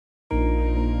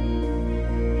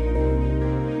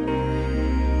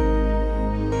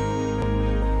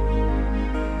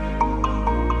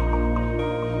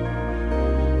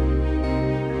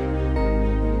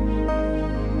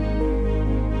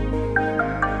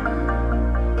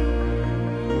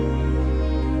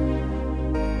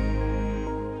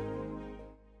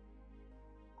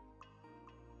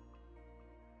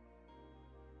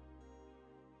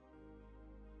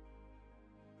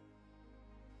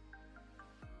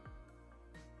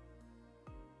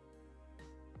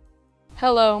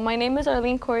Hello, my name is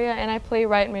Arlene Correa and I play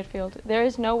right midfield. There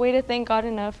is no way to thank God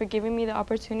enough for giving me the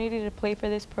opportunity to play for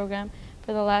this program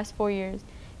for the last 4 years.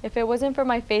 If it wasn't for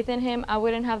my faith in Him, I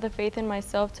wouldn't have the faith in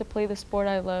myself to play the sport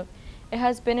I love. It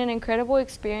has been an incredible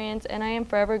experience and I am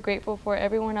forever grateful for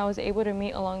everyone I was able to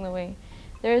meet along the way.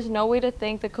 There is no way to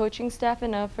thank the coaching staff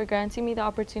enough for granting me the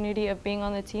opportunity of being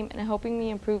on the team and helping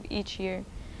me improve each year.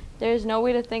 There is no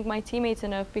way to thank my teammates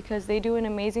enough because they do an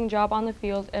amazing job on the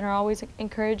field and are always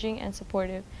encouraging and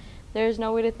supportive. There is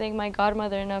no way to thank my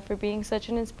godmother enough for being such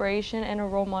an inspiration and a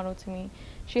role model to me.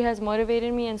 She has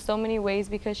motivated me in so many ways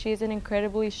because she is an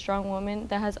incredibly strong woman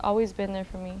that has always been there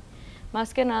for me.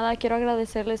 Más que nada, quiero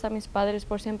agradecerles a mis padres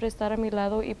por siempre estar a mi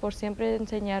lado y por siempre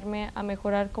enseñarme a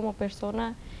mejorar como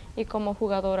persona y como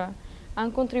jugadora.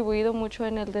 Han contribuido mucho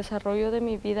en el desarrollo de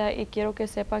mi vida y quiero que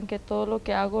sepan que todo lo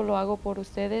que hago lo hago por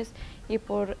ustedes y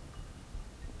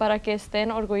para que estén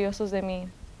orgullosos de mí.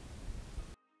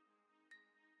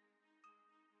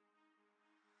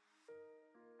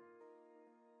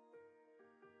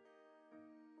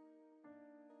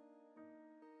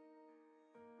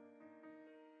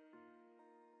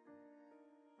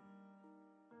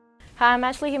 Hi, I'm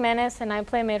Ashley Jimenez and I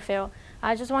play midfield.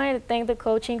 I just wanted to thank the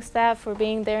coaching staff for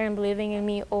being there and believing in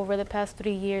me over the past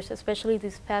 3 years, especially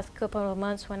these past couple of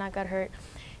months when I got hurt.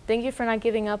 Thank you for not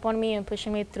giving up on me and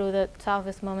pushing me through the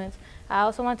toughest moments. I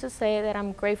also want to say that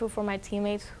I'm grateful for my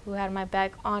teammates who had my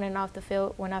back on and off the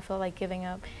field when I felt like giving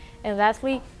up. And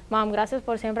lastly, Mom, gracias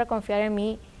por siempre confiar en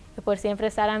mí y por siempre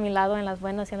estar a mi lado en las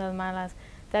buenas y en las malas.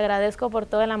 Te agradezco por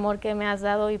todo el amor que me has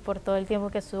dado y por todo el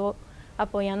tiempo que estuvo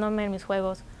apoyándome en mis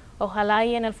juegos. Ojalá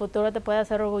y en el futuro te pueda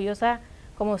ser orgullosa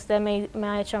como usted me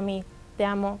ha hecho a mí. Te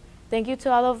amo. Thank you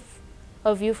to all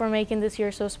of you for making this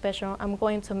year so special. I'm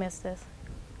going to miss this.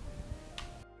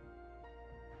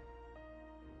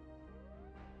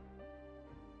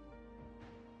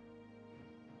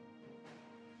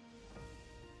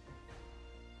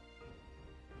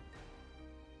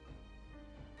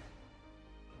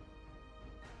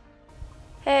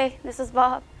 Hey, this is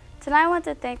Bob. Tonight I want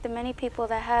to thank the many people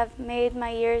that have made my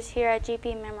years here at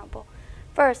GP memorable.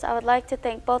 First, I would like to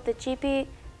thank both the GP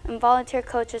and volunteer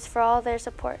coaches for all their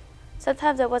support.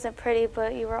 Sometimes it wasn't pretty,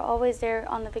 but you were always there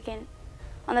on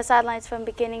the sidelines from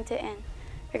beginning to end.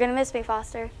 You're going to miss me,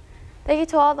 Foster. Thank you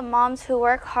to all the moms who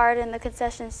work hard in the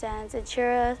concession stands and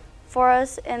cheer for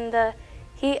us in the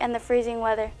heat and the freezing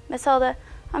weather. Miss Hilda,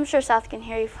 I'm sure South can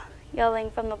hear you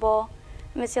yelling from the bowl.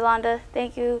 Miss Yolanda,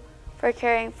 thank you for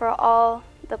caring for all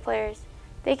the players.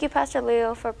 Thank you, Pastor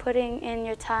Leo, for putting in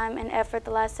your time and effort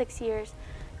the last 6 years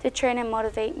to train and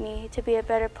motivate me to be a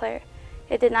better player.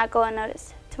 It did not go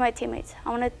unnoticed. To my teammates, I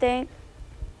want to thank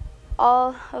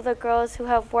all of the girls who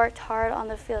have worked hard on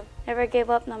the field, never gave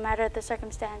up no matter the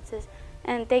circumstances,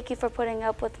 and thank you for putting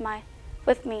up with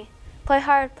me. Play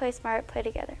hard, play smart, play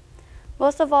together.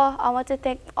 Most of all, I want to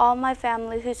thank all my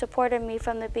family who supported me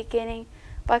from the beginning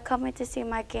by coming to see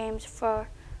my games for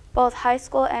both high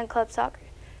school and club soccer.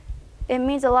 It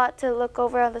means a lot to look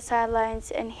over on the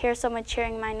sidelines and hear someone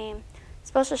cheering my name.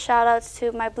 Special shout outs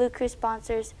to my Blue Crew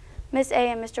sponsors, Miss A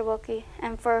and Mr. Wilkie,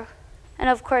 and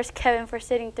of course Kevin for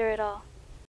sitting through it all.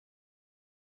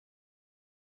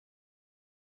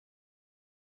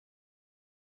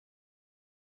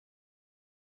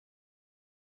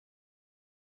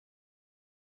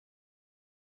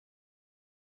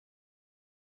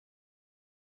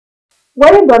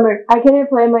 What a bummer, I couldn't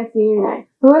play my senior night.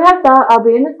 Who would have thought I'll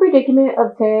be in this predicament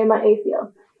of tearing my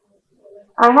ACL?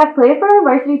 I have played for our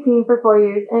varsity team for 4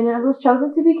 years, and I was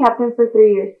chosen to be captain for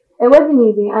 3 years. It wasn't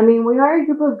easy. I mean, we are a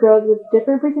group of girls with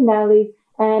different personalities,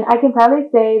 and I can proudly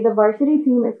say the varsity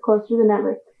team is closer than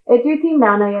ever. It's your team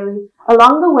now, Nayeli.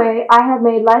 Along the way, I have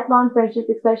made lifelong friendships,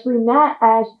 especially Nat,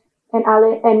 Ash, and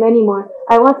Ale, and many more.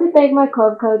 I want to thank my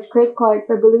club coach, Chris Clark,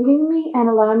 for believing in me and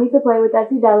allowing me to play with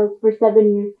FC Dallas for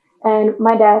 7 years. And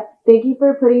my dad, thank you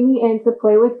for putting me in to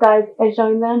play with guys and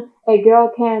showing them a girl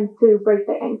can too break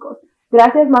their ankles.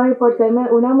 Gracias, mami, por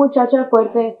serme una muchacha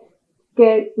fuerte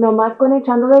que nomás con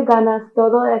echándole ganas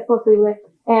todo es posible.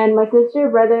 And my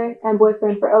sister, brother, and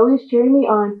boyfriend for always cheering me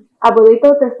on.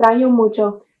 Abuelito, te extraño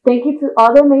mucho. Thank you to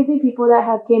all the amazing people that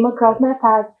have came across my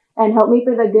path and helped me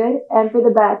for the good and for the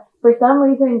bad. For some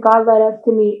reason, God led us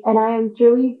to meet, and I am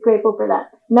truly grateful for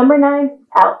that. Number 9,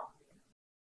 out.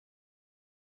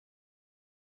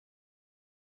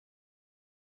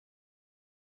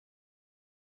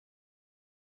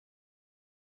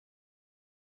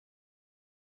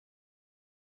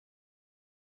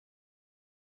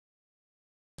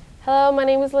 Hello, my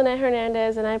name is Lynette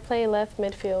Hernandez and I play left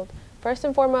midfield. First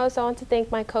and foremost, I want to thank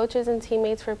my coaches and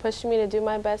teammates for pushing me to do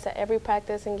my best at every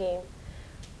practice and game.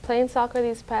 Playing soccer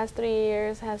these past 3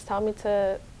 years has taught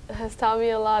me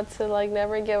a lot to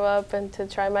never give up and to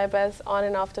try my best on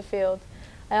and off the field.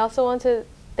 I also want to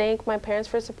thank my parents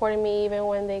for supporting me even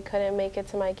when they couldn't make it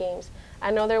to my games.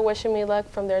 I know they're wishing me luck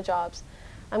from their jobs.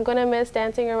 I'm going to miss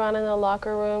dancing around in the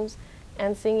locker rooms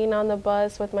and singing on the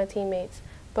bus with my teammates,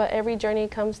 but every journey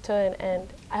comes to an end.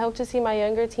 I hope to see my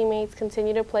younger teammates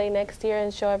continue to play next year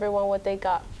and show everyone what they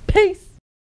got. Peace!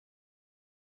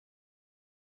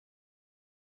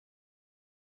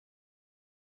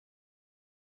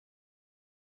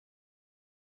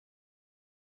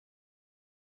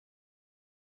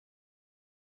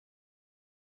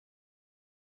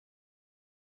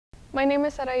 My name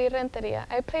is Sarai Renteria.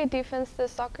 I play defense.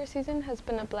 This soccer season has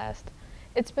been a blast.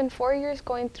 It's been 4 years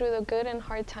going through the good and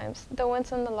hard times, the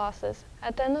wins and the losses.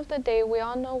 At the end of the day, we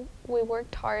all know we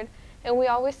worked hard, and we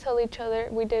always tell each other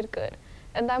we did good,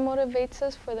 and that motivates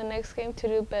us for the next game to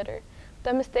do better.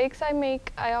 The mistakes I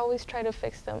make, I always try to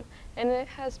fix them, and it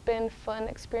has been fun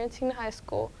experiencing high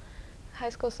school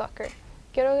soccer.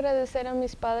 Quiero agradecer a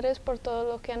mis padres por todo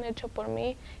lo que han hecho por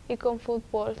mí y con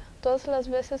fútbol. Todas las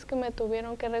veces que me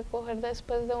tuvieron que recoger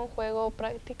después de un juego o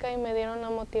práctica y me dieron la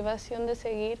motivación de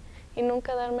seguir y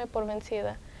nunca darme por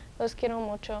vencida. Los quiero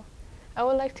mucho. I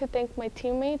would like to thank my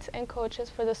teammates and coaches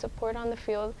for the support on the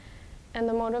field and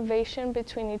the motivation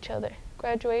between each other.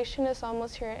 Graduation is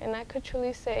almost here, and I could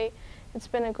truly say it's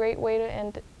been a great way to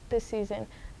end this season.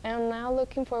 I am now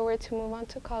looking forward to move on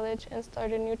to college and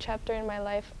start a new chapter in my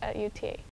life at UTA.